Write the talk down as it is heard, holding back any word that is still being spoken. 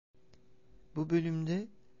Bu bölümde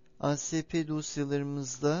ASP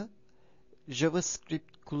dosyalarımızda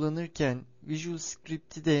JavaScript kullanırken Visual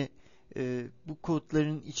Script'i de bu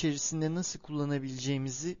kodların içerisinde nasıl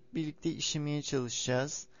kullanabileceğimizi birlikte işlemeye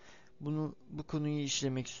çalışacağız. Bu konuyu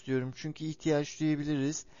işlemek istiyorum çünkü ihtiyaç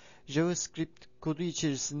duyabiliriz. JavaScript kodu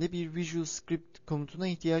içerisinde bir Visual Script komutuna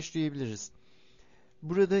ihtiyaç duyabiliriz.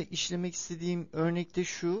 Burada işlemek istediğim örnekte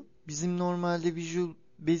şu: bizim normalde Visual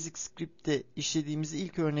Basic Script'te işlediğimiz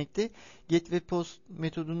ilk örnekte get ve post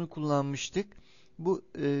metodunu kullanmıştık. Bu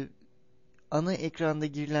ana ekranda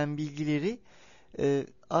girilen bilgileri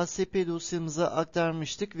ASP dosyamıza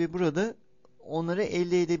aktarmıştık ve burada onları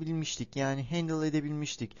elde edebilmiştik. Yani handle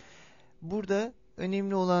edebilmiştik. Burada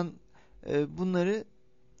önemli olan bunları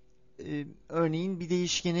örneğin bir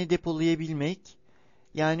değişkene depolayabilmek.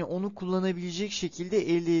 Yani onu kullanabilecek şekilde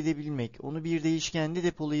elde edebilmek. Onu bir değişkende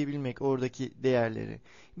depolayabilmek, oradaki değerleri.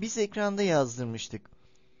 Biz ekranda yazdırmıştık.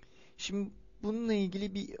 Şimdi bununla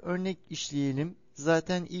ilgili bir örnek işleyelim.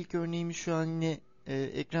 Zaten ilk örneğimiz şu an yine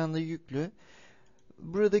ekranda yüklü.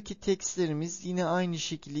 Buradaki tekstlerimiz yine aynı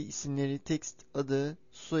şekilde isimleri, text adı,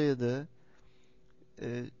 soyadı,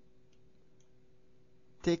 e,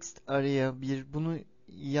 text araya bir bunu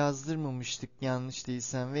yazdırmamıştık yanlış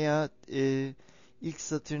değilsem veya ilk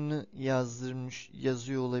satırını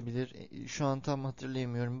yazıyor olabilir. Şu an tam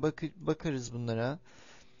hatırlayamıyorum. Bakarız bunlara.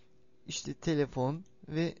 İşte telefon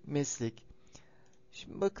ve meslek.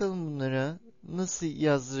 Şimdi bakalım bunlara nasıl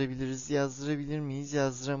yazdırabiliriz? Yazdırabilir miyiz?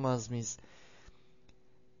 Yazdıramaz mıyız?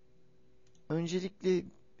 Öncelikle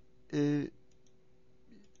e,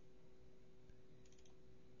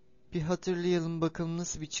 bir hatırlayalım bakalım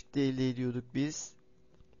nasıl bir çıktı elde ediyorduk biz.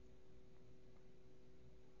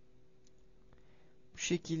 Bu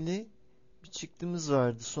şekilde bir çıktımız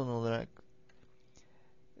vardı son olarak.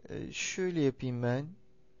 Şöyle yapayım ben.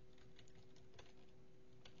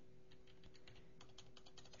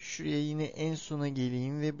 Şuraya yine en sona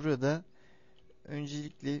geleyim ve burada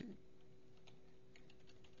öncelikle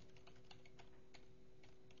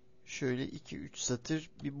şöyle 2-3 satır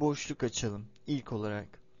bir boşluk açalım ilk olarak.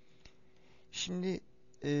 Şimdi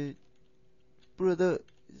e, burada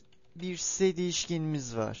bir S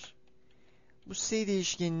değişkenimiz var. Bu S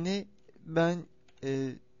değişkenine ben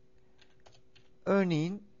e,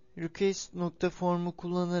 örneğin request.form'u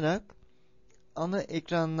kullanarak ana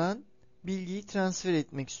ekrandan bilgiyi transfer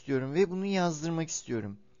etmek istiyorum ve bunu yazdırmak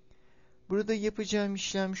istiyorum. Burada yapacağım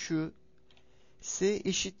işlem şu: S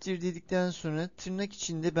eşittir dedikten sonra tırnak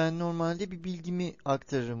içinde ben normalde bir bilgimi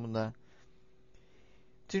aktarırım buna.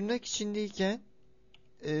 Tırnak içindeyken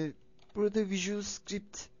e, burada Visual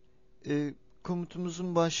Script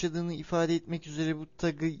komutumuzun başladığını ifade etmek üzere bu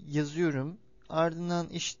tag'ı yazıyorum. Ardından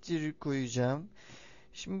eşittir koyacağım.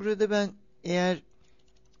 Şimdi burada ben eğer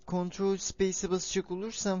Ctrl Space'e basacak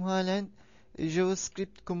olursam halen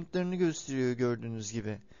JavaScript komutlarını gösteriyor gördüğünüz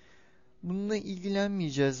gibi. Bununla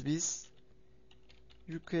ilgilenmeyeceğiz biz.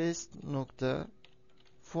 Request nokta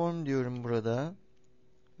form diyorum burada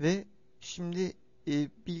ve şimdi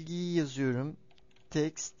bilgiyi yazıyorum.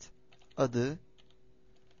 Text adı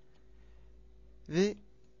ve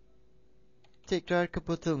tekrar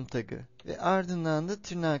kapatalım tag'ı ve ardından da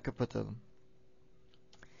tırnağı kapatalım.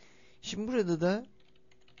 Şimdi burada da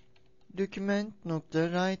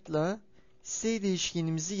document.write'la S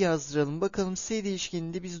değişkenimizi yazdıralım. Bakalım S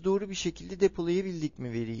değişkeninde biz doğru bir şekilde depolayabildik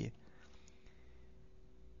mi veriyi?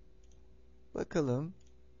 Bakalım.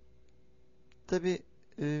 Tabi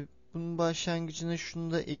bunun başlangıcına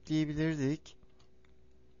şunu da ekleyebilirdik.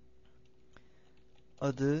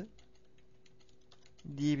 Adı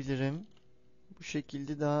diyebilirim. Bu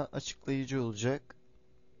şekilde daha açıklayıcı olacak.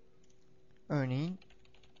 Örneğin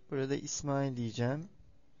burada İsmail diyeceğim.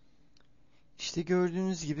 İşte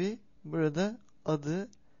gördüğünüz gibi burada adı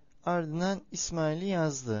ardından İsmail'i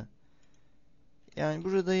yazdı. Yani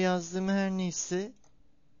burada yazdığım her neyse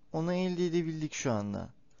onu elde edebildik şu anda.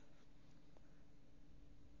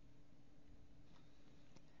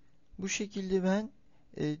 Bu şekilde ben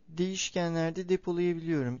değişkenlerde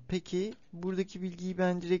depolayabiliyorum. Peki buradaki bilgiyi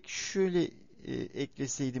ben direkt şöyle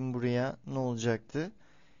ekleseydim buraya ne olacaktı?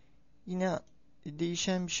 Yine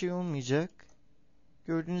değişen bir şey olmayacak.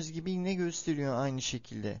 Gördüğünüz gibi yine gösteriyor aynı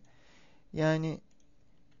şekilde. Yani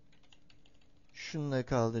şunu da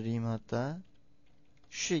kaldırayım hatta.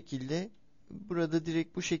 Şu şekilde burada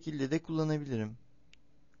direkt bu şekilde de kullanabilirim.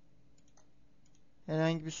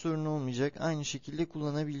 Herhangi bir sorun olmayacak. Aynı şekilde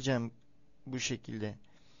kullanabileceğim bu şekilde.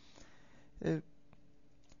 E,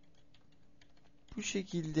 Bu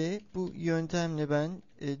şekilde bu yöntemle ben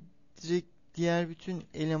direkt diğer bütün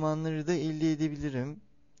elemanları da elde edebilirim.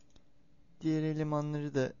 Diğer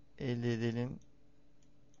elemanları da elde edelim.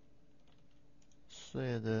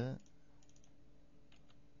 soyadı,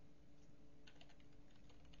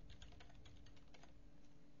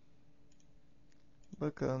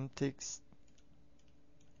 bakalım text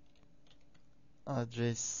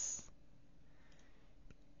adres,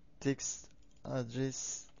 text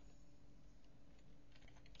adres,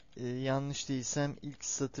 yanlış değilsem ilk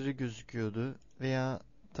satırı gözüküyordu veya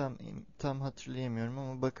tam hatırlayamıyorum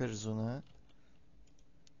ama bakarız ona.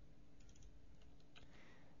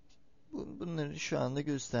 Bunları şu anda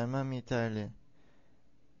göstermem yeterli.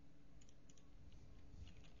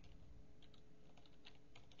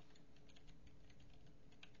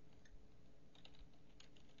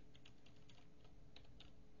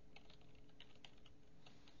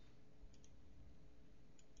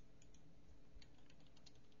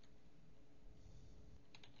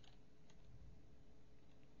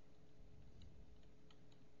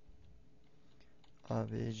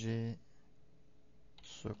 ABC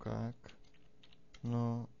sokak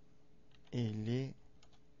no 50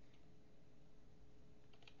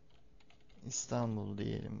 İstanbul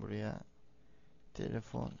diyelim buraya.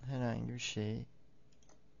 Telefon herhangi bir şey.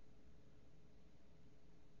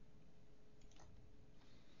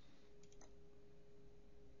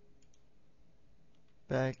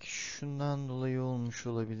 Belki şundan dolayı olmuş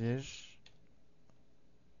olabilir.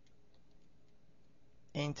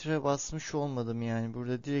 Enter'a basmış olmadım, yani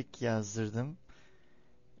burada direkt yazdırdım.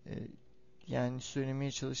 Ee, Yani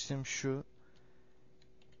söylemeye çalıştığım şu.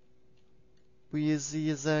 Bu yazıyı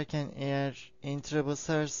yazarken eğer Enter'a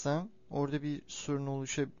basarsam orada bir sorun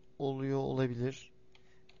oluyor olabilir.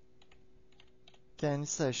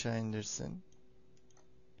 Kendisi aşağı indirsin.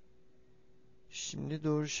 Şimdi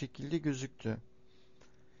doğru şekilde gözüktü.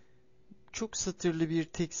 Çok satırlı bir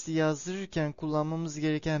teksti yazdırırken kullanmamız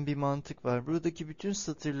gereken bir mantık var. Buradaki bütün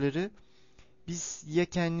satırları biz ya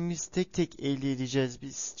kendimiz tek tek elde edeceğiz,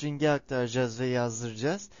 bir string'e aktaracağız ve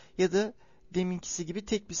yazdıracağız, ya da deminkisi gibi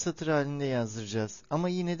tek bir satır halinde yazdıracağız. Ama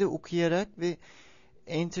yine de okuyarak ve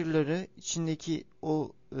enter'ları, içindeki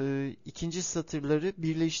o ikinci satırları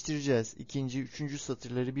birleştireceğiz. İkinci, üçüncü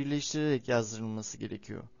satırları birleştirerek yazdırılması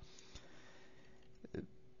gerekiyor.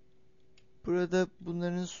 Burada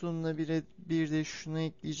bunların sonuna bir de şunu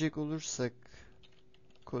ekleyecek olursak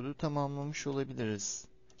kodu tamamlamış olabiliriz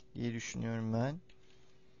diye düşünüyorum ben.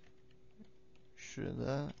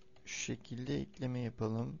 Şurada şu şekilde ekleme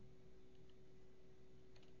yapalım.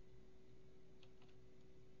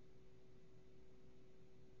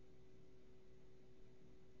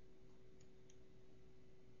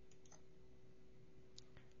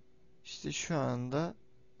 İşte şu anda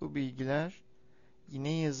bu bilgiler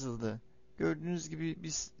yine yazıldı. Gördüğünüz gibi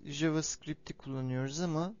biz JavaScript'i kullanıyoruz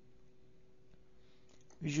ama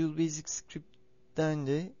Visual Basic Script'ten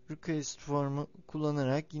de request form'u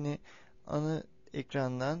kullanarak yine ana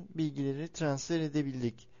ekrandan bilgileri transfer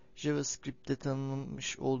edebildik. JavaScript'te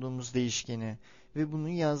tanımlamış olduğumuz değişkene ve bunu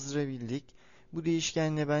yazdırabildik. Bu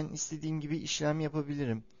değişkenle ben istediğim gibi işlem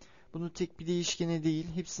yapabilirim. Bunu tek bir değişkene değil,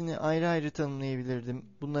 hepsini ayrı ayrı tanımlayabilirdim.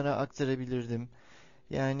 Bunlara aktarabilirdim.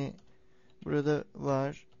 Yani burada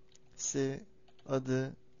var S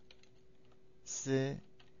adı, S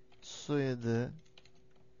soyadı,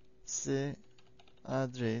 S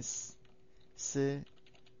adres, S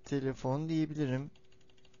telefon diyebilirim.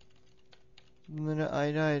 Bunları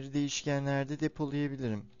ayrı ayrı değişkenlerde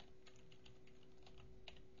depolayabilirim.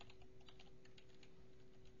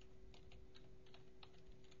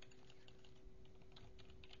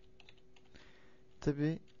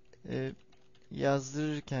 Tabi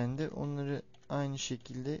yazdırırken de onları aynı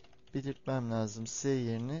şekilde belirtmem lazım. S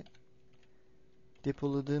yerine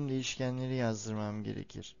depoladığım değişkenleri yazdırmam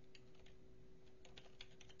gerekir.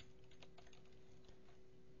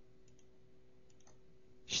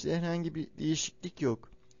 İşte herhangi bir değişiklik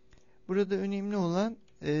yok. Burada önemli olan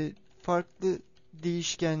farklı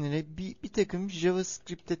değişkenlere, bir takım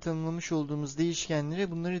JavaScript'te tanımlamış olduğumuz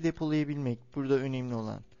değişkenlere bunları depolayabilmek burada önemli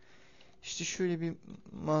olan. İşte şöyle bir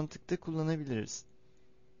mantıkta kullanabiliriz.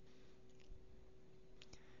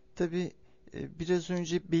 Tabi biraz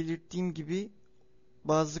önce belirttiğim gibi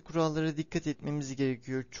bazı kurallara dikkat etmemiz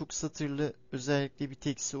gerekiyor. Çok satırlı özellikle bir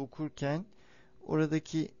teksti okurken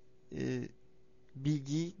oradaki e,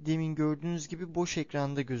 bilgi demin gördüğünüz gibi boş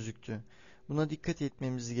ekranda gözüktü. Buna dikkat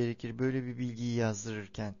etmemiz gerekir böyle bir bilgiyi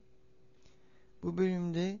yazdırırken. Bu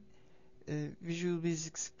bölümde Visual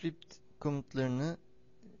Basic Script komutlarını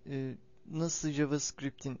nasıl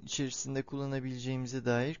JavaScript'in içerisinde kullanabileceğimize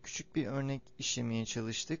dair küçük bir örnek işlemeye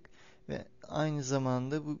çalıştık ve aynı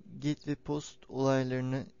zamanda bu get ve post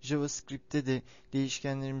olaylarını JavaScript'te de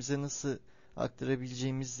değişkenlerimize nasıl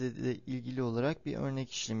aktarabileceğimizle de ilgili olarak bir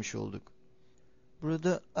örnek işlemiş olduk.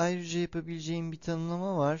 Burada ayrıca yapabileceğim bir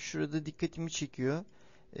tanımlama var. Şurada dikkatimi çekiyor.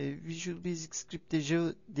 Visual Basic Script'te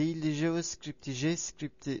Java değil de JavaScript'i,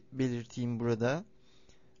 JScript'i belirteyim burada.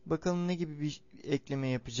 Bakalım ne gibi bir ekleme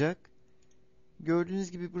yapacak.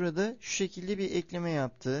 Gördüğünüz gibi burada şu şekilde bir ekleme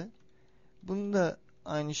yaptı. Bunu da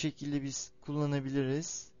aynı şekilde biz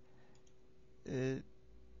kullanabiliriz.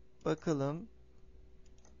 Bakalım.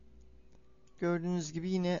 Gördüğünüz gibi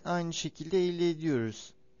yine aynı şekilde elde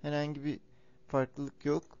ediyoruz. Herhangi bir farklılık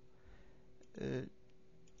yok.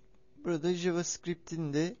 Burada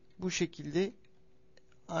JavaScript'in de bu şekilde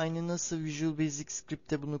aynı nasıl Visual Basic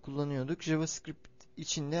Script'te bunu kullanıyorduk. JavaScript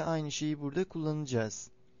için de aynı şeyi burada kullanacağız.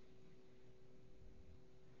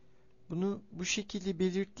 Bunu bu şekilde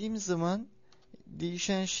belirttiğim zaman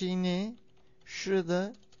değişen şey ne?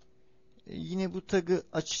 Şurada yine bu tag'ı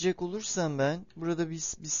açacak olursam ben burada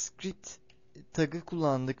biz bir script tag'ı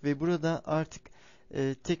kullandık ve burada artık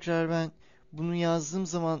tekrar ben bunu yazdığım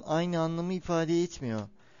zaman aynı anlamı ifade etmiyor.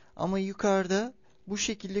 Ama yukarıda bu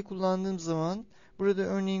şekilde kullandığım zaman burada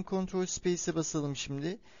örneğin Ctrl Space'e basalım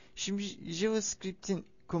şimdi. Şimdi JavaScript'in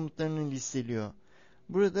komutlarını listeliyor.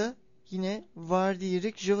 Burada yine var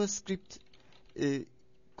diyerek JavaScript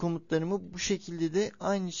komutlarımı bu şekilde de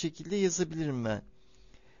aynı şekilde yazabilirim ben.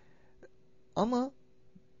 Ama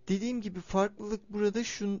dediğim gibi farklılık burada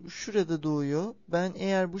şurada doğuyor. Ben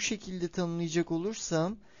eğer bu şekilde tanımlayacak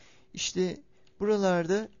olursam işte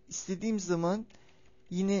buralarda istediğim zaman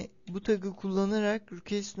yine bu tag'ı kullanarak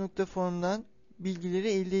request.form'dan bilgileri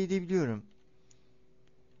elde edebiliyorum.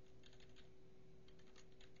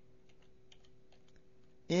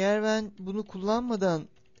 Eğer ben bunu kullanmadan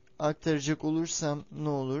aktaracak olursam ne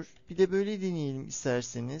olur? Bir de böyle deneyelim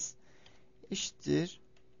isterseniz. Eşittir.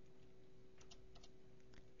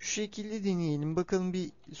 Şu şekilde deneyelim. Bakalım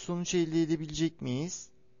bir sonuç elde edebilecek miyiz?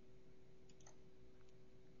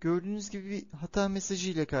 Gördüğünüz gibi bir hata mesajı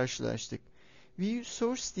ile karşılaştık. View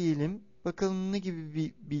source diyelim. Bakalım ne gibi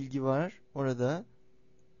bir bilgi var orada.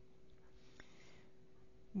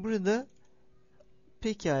 Burada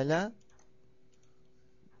pekala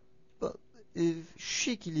şu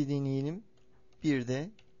şekilde deneyelim. Bir de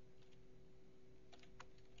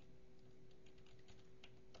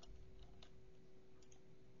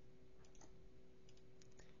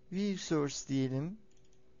view source diyelim.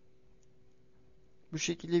 Bu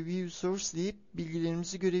şekilde view source deyip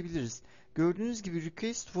bilgilerimizi görebiliriz. Gördüğünüz gibi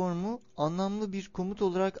request formu anlamlı bir komut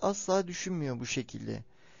olarak asla düşünmüyor bu şekilde.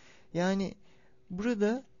 Yani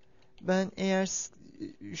burada ben eğer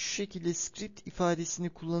şu şekilde script ifadesini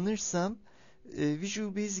kullanırsam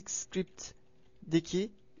Visual Basic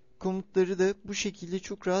Script'deki komutları da bu şekilde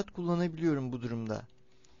çok rahat kullanabiliyorum bu durumda.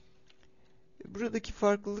 Buradaki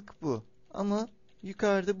farklılık bu. Ama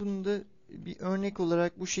yukarıda bunu da bir örnek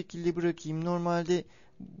olarak bu şekilde bırakayım. Normalde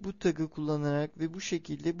bu tag'ı kullanarak ve bu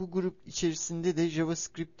şekilde bu grup içerisinde de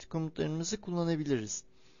JavaScript komutlarımızı kullanabiliriz.